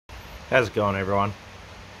How's it going, everyone?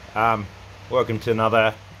 Welcome to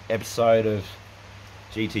another episode of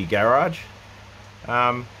GT Garage.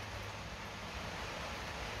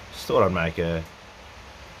 Just thought I'd make a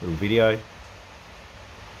little video.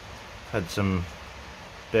 Had some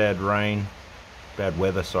bad weather,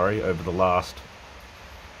 over the last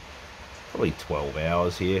probably 12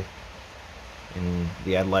 hours here in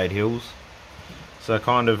the Adelaide Hills. So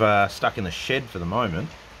kind of stuck in the shed for the moment,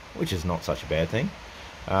 which is not such a bad thing.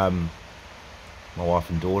 My wife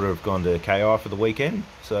and daughter have gone to KI for the weekend,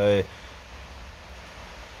 so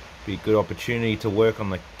be a good opportunity to work on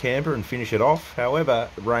the camper and finish it off. However,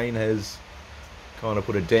 rain has kind of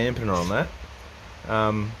put a dampener on that.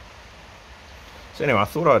 So anyway, I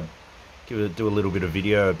thought I'd do a little bit of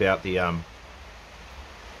video about the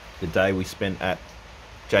day we spent at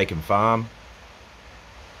Jakem Farm.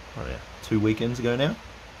 I don't know, 2 weekends ago now.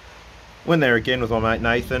 Went there again with my mate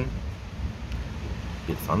Nathan.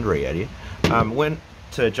 Bit thundery out here. Went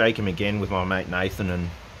to Jakem again with my mate Nathan, and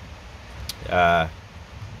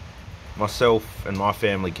myself and my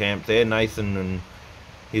family camped there. Nathan and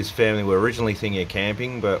his family were originally thinking of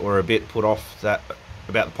camping, but were a bit put off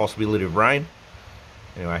about the possibility of rain.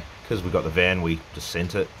 Anyway, because we got the van, we just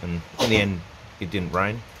sent it, and in the end it didn't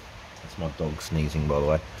rain. That's my dog sneezing, by the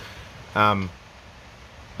way.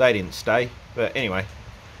 They didn't stay, but anyway,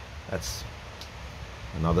 that's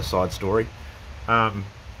another side story.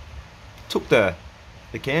 Took the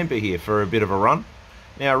camper here for a bit of a run.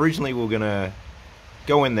 Now originally we were gonna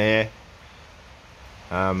go in there.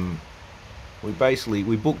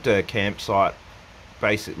 We booked a campsite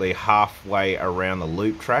basically halfway around the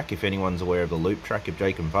loop track, if anyone's aware of the loop track of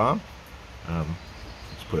Jakem Farm.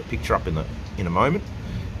 Let's put a picture up in a moment.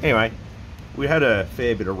 Anyway, we had a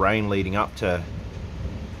fair bit of rain leading up to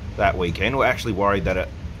that weekend. We're actually worried that it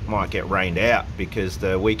might get rained out because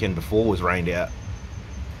the weekend before was rained out.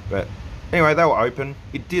 But anyway, they were open.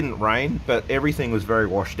 It didn't rain, but everything was very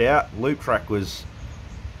washed out. Loop track was,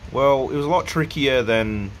 well, it was a lot trickier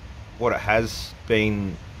than what it has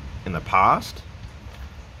been in the past.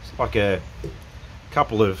 It's like a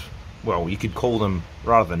couple of, well, you could call them,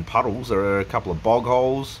 rather than puddles, there are a couple of bog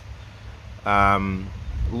holes.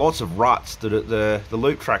 Lots of ruts. The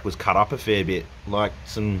loop track was cut up a fair bit. Like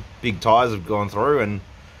some big tyres have gone through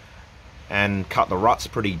and cut the ruts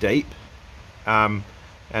pretty deep.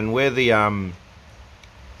 And where the I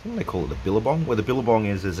think they call it the billabong. Where the billabong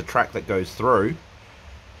is, there's a track that goes through.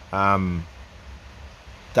 That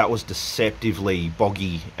was deceptively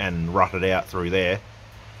boggy and rutted out through there.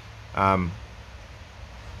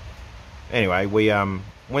 Anyway, we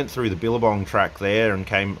went through the billabong track there and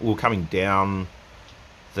we were coming down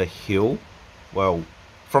the hill, well,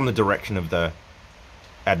 from the direction of the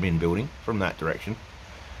admin building, from that direction,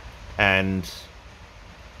 and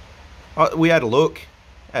we had a look,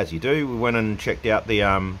 as you do. We went and checked out the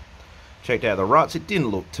ruts. It didn't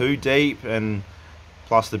look too deep, and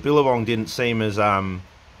plus the billabong didn't seem as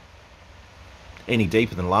any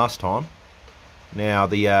deeper than last time. Now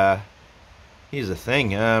here's the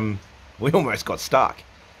thing, we almost got stuck.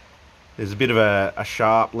 There's a bit of a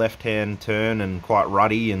sharp left-hand turn and quite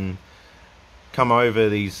ruddy, and come over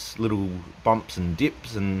these little bumps and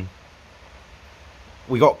dips, and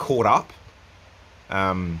we got caught up.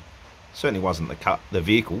 Certainly wasn't the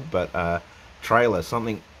vehicle, but trailer,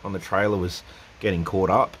 something on the trailer was getting caught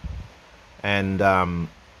up, and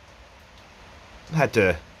had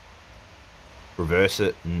to reverse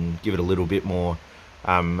it and give it a little bit more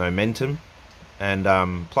momentum. And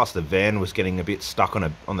plus the van was getting a bit stuck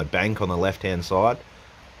on the bank on the left hand side.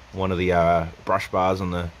 One of the brush bars on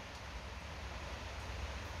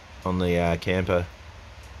the camper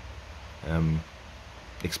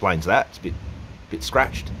explains that. It's a bit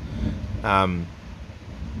scratched.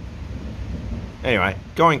 Anyway,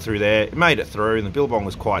 going through there, it made it through, and the billabong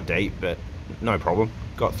was quite deep, but no problem.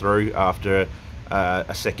 Got through after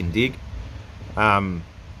a second dig.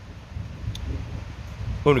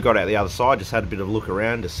 When we got out the other side, just had a bit of a look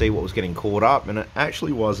around to see what was getting caught up, and it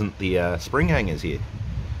actually wasn't the spring hangers here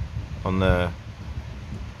on the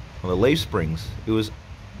leaf springs. It was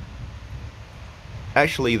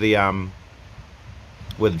actually the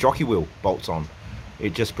where the jockey wheel bolts on.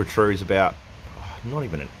 It just protrudes about not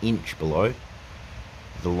even an inch below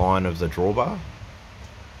the line of the drawbar,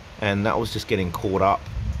 and that was just getting caught up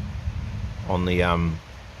on the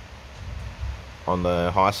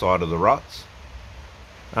high side of the ruts.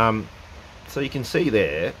 So you can see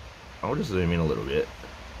there, I'll just zoom in a little bit.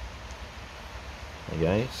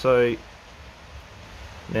 Okay, so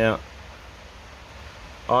now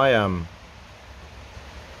I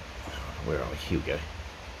where are we? Here we go.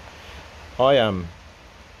 I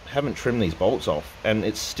haven't trimmed these bolts off, and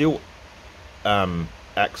it's still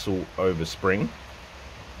axle over spring,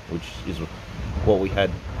 which is what we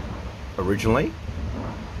had originally.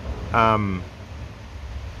 Now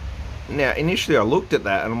initially I looked at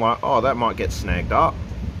that and I'm like, oh, that might get snagged up,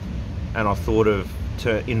 and I thought of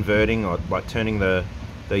inverting, or like turning the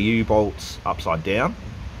U-bolts upside down.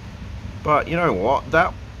 But you know what,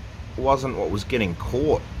 that wasn't what was getting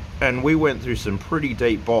caught, and we went through some pretty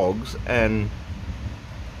deep bogs, and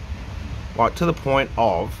like to the point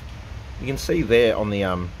of, you can see there on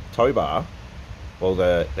the tow bar, well,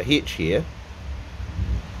 the hitch here,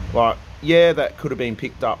 like, yeah, that could have been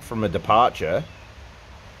picked up from a departure,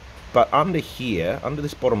 but under here, under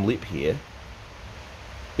this bottom lip here,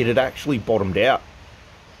 it had actually bottomed out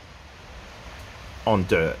on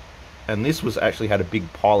dirt, and this was actually had a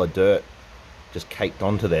big pile of dirt just caked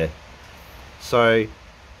onto there. So, you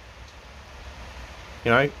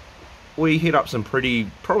know, we hit up some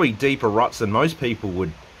probably deeper ruts than most people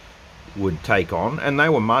would take on, and they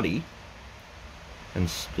were muddy and,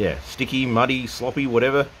 yeah, sticky, muddy, sloppy,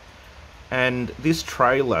 whatever. And this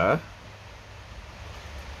trailer,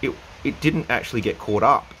 it didn't actually get caught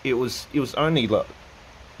up. It was only, like,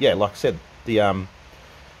 yeah, like I said, the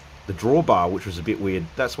drawbar, which was a bit weird,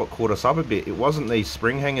 that's what caught us up a bit. It wasn't these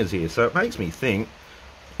spring hangers here. So it makes me think,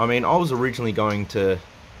 I mean, I was originally going to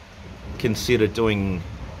consider doing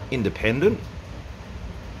independent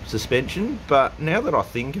suspension, but now that I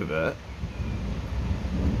think of it,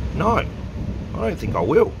 no, I don't think I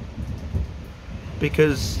will,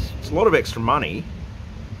 because it's a lot of extra money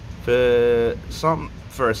for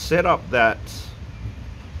a setup that,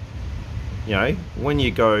 you know, when you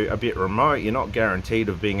go a bit remote, you're not guaranteed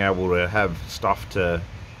of being able to have stuff to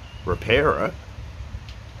repair it.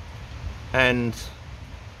 And,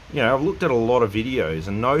 you know, I've looked at a lot of videos,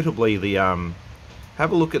 and notably the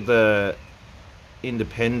have a look at the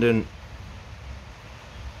independent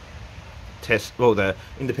test, well, the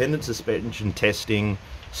independent suspension testing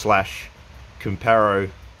slash comparo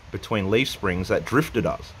between leaf springs that Drifter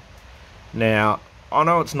does. Now, I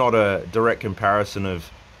know it's not a direct comparison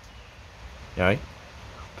of, you know,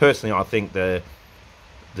 personally I think the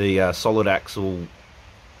solid axle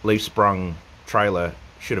leaf sprung trailer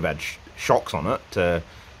should have had shocks on it to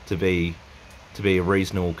be a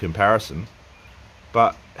reasonable comparison.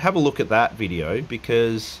 But have a look at that video,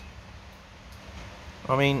 because,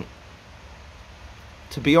 I mean,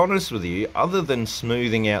 to be honest with you, other than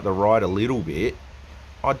smoothing out the ride a little bit,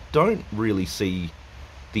 I don't really see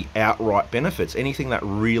the outright benefits, anything that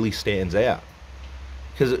really stands out.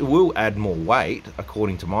 Because it will add more weight,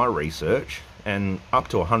 according to my research, and up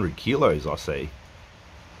to 100 kilos I see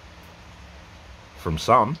from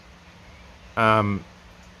some.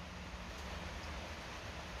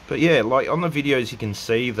 But yeah, like on the videos you can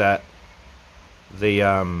see that the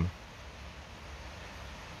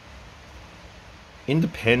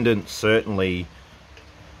independent certainly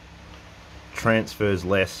transfers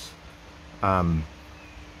less probably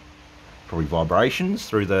vibrations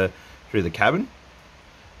through the cabin,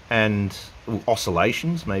 and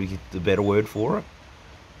oscillations, maybe the better word for it.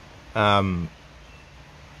 And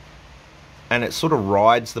it sort of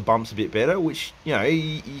rides the bumps a bit better, which, you know,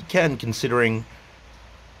 you can, considering,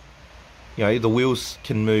 you know, the wheels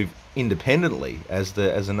can move independently, as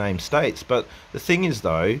the name states. But the thing is,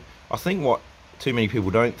 though, I think what too many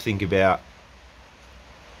people don't think about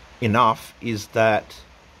enough is that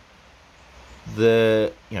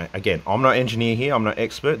you know, again, I'm not an engineer here, I'm not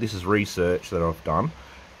expert, this is research that I've done.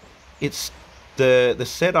 It's the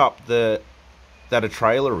setup that a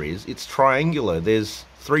trailer is, it's triangular. There's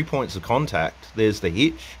 3 points of contact. There's the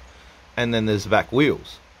hitch, and then there's the back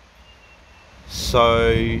wheels.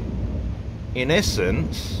 So in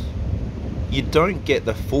essence, you don't get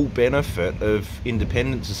the full benefit of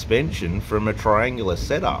independent suspension from a triangular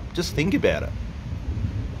setup. Just think about it,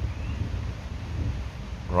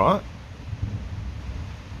 right?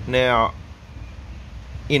 Now,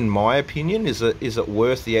 in my opinion, is it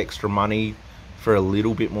worth the extra money for a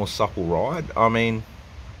little bit more supple ride? I mean,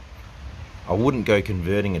 I wouldn't go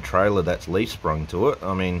converting a trailer that's leaf sprung to it.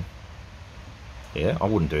 I mean, yeah, I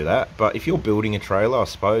wouldn't do that. But if you're building a trailer, I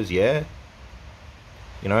suppose, yeah.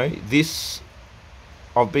 You know, this,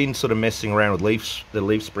 I've been sort of messing around with the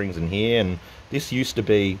leaf springs in here, and this used to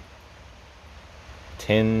be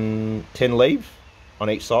 10 leaves on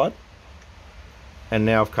each side, and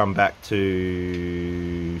now I've come back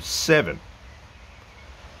to 7,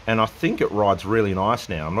 and I think it rides really nice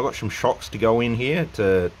now. And I've got some shocks to go in here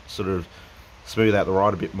to sort of smooth out the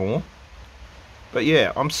ride a bit more. But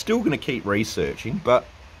yeah, I'm still going to keep researching, but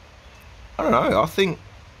I don't know,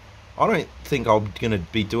 I don't think I'm going to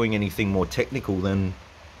be doing anything more technical than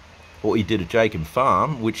what he did at Jakem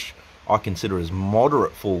Farm, which I consider as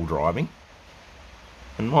moderate full driving.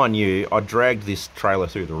 And mind you, I dragged this trailer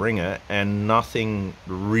through the ringer and nothing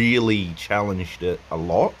really challenged it a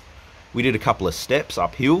lot. We did a couple of steps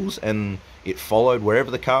up hills and it followed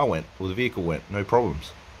wherever the car went, or the vehicle went, no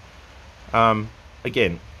problems.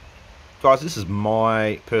 Again, guys, this is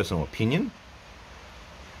my personal opinion.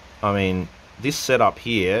 I mean, this setup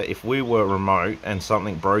here, if we were remote and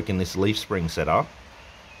something broke in this leaf spring setup,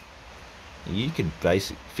 you could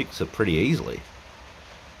basically fix it pretty easily.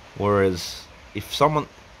 Whereas if someone,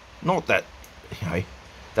 not that, you know,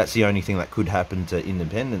 that's the only thing that could happen to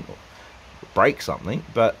independent, break something,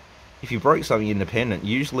 but if you broke something independent,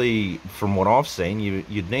 usually from what I've seen,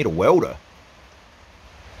 you'd need a welder.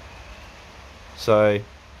 So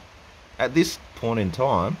at this point in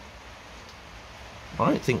time, I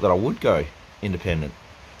don't think that I would go independent.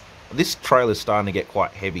 This trailer's starting to get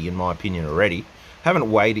quite heavy in my opinion already.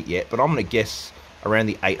 Haven't weighed it yet, but I'm going to guess around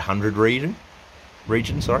the 800 region,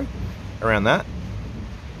 around that.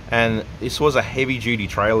 And this was a heavy duty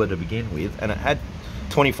trailer to begin with, and it had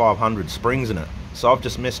 2500 springs in it. So I've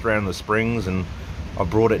just messed around with the springs and I've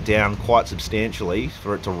brought it down quite substantially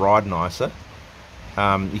for it to ride nicer.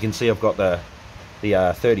 You can see I've got the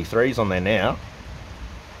 33s on there now,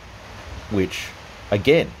 which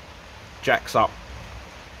again jacks up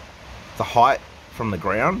the height from the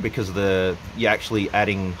ground because you're actually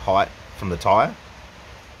adding height from the tyre.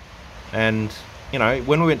 And you know,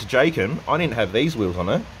 when we went to Jakem, I didn't have these wheels on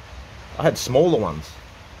it. I had smaller ones.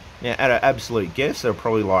 Now at an absolute guess, they're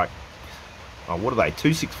probably like, oh, what are they,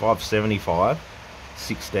 265 75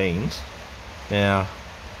 16s. Now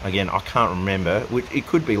again, I can't remember, which it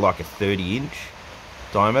could be like a 30-inch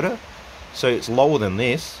diameter, so it's lower than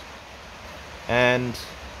this, and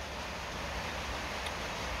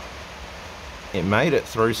it made it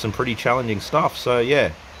through some pretty challenging stuff. So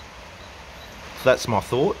yeah, that's my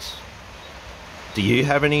thoughts. Do you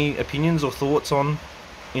have any opinions or thoughts on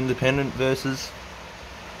independent versus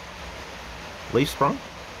leaf sprung?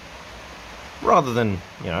 Rather than,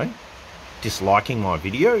 you know, disliking my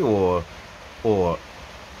video or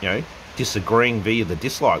you know, disagreeing via the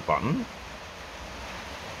dislike button,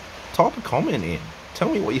 type a comment in. Tell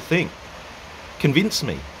me what you think. Convince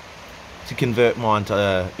me to convert mine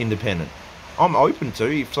to independent. I'm open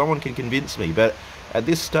to if someone can convince me, but at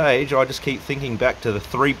this stage I just keep thinking back to the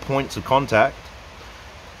 3 points of contact,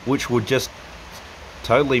 which would just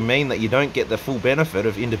totally mean that you don't get the full benefit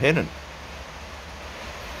of independent.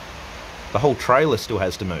 The whole trailer still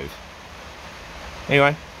has to move.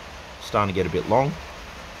 Anyway, starting to get a bit long.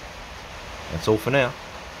 That's all for now.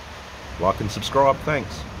 Like and subscribe,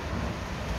 thanks.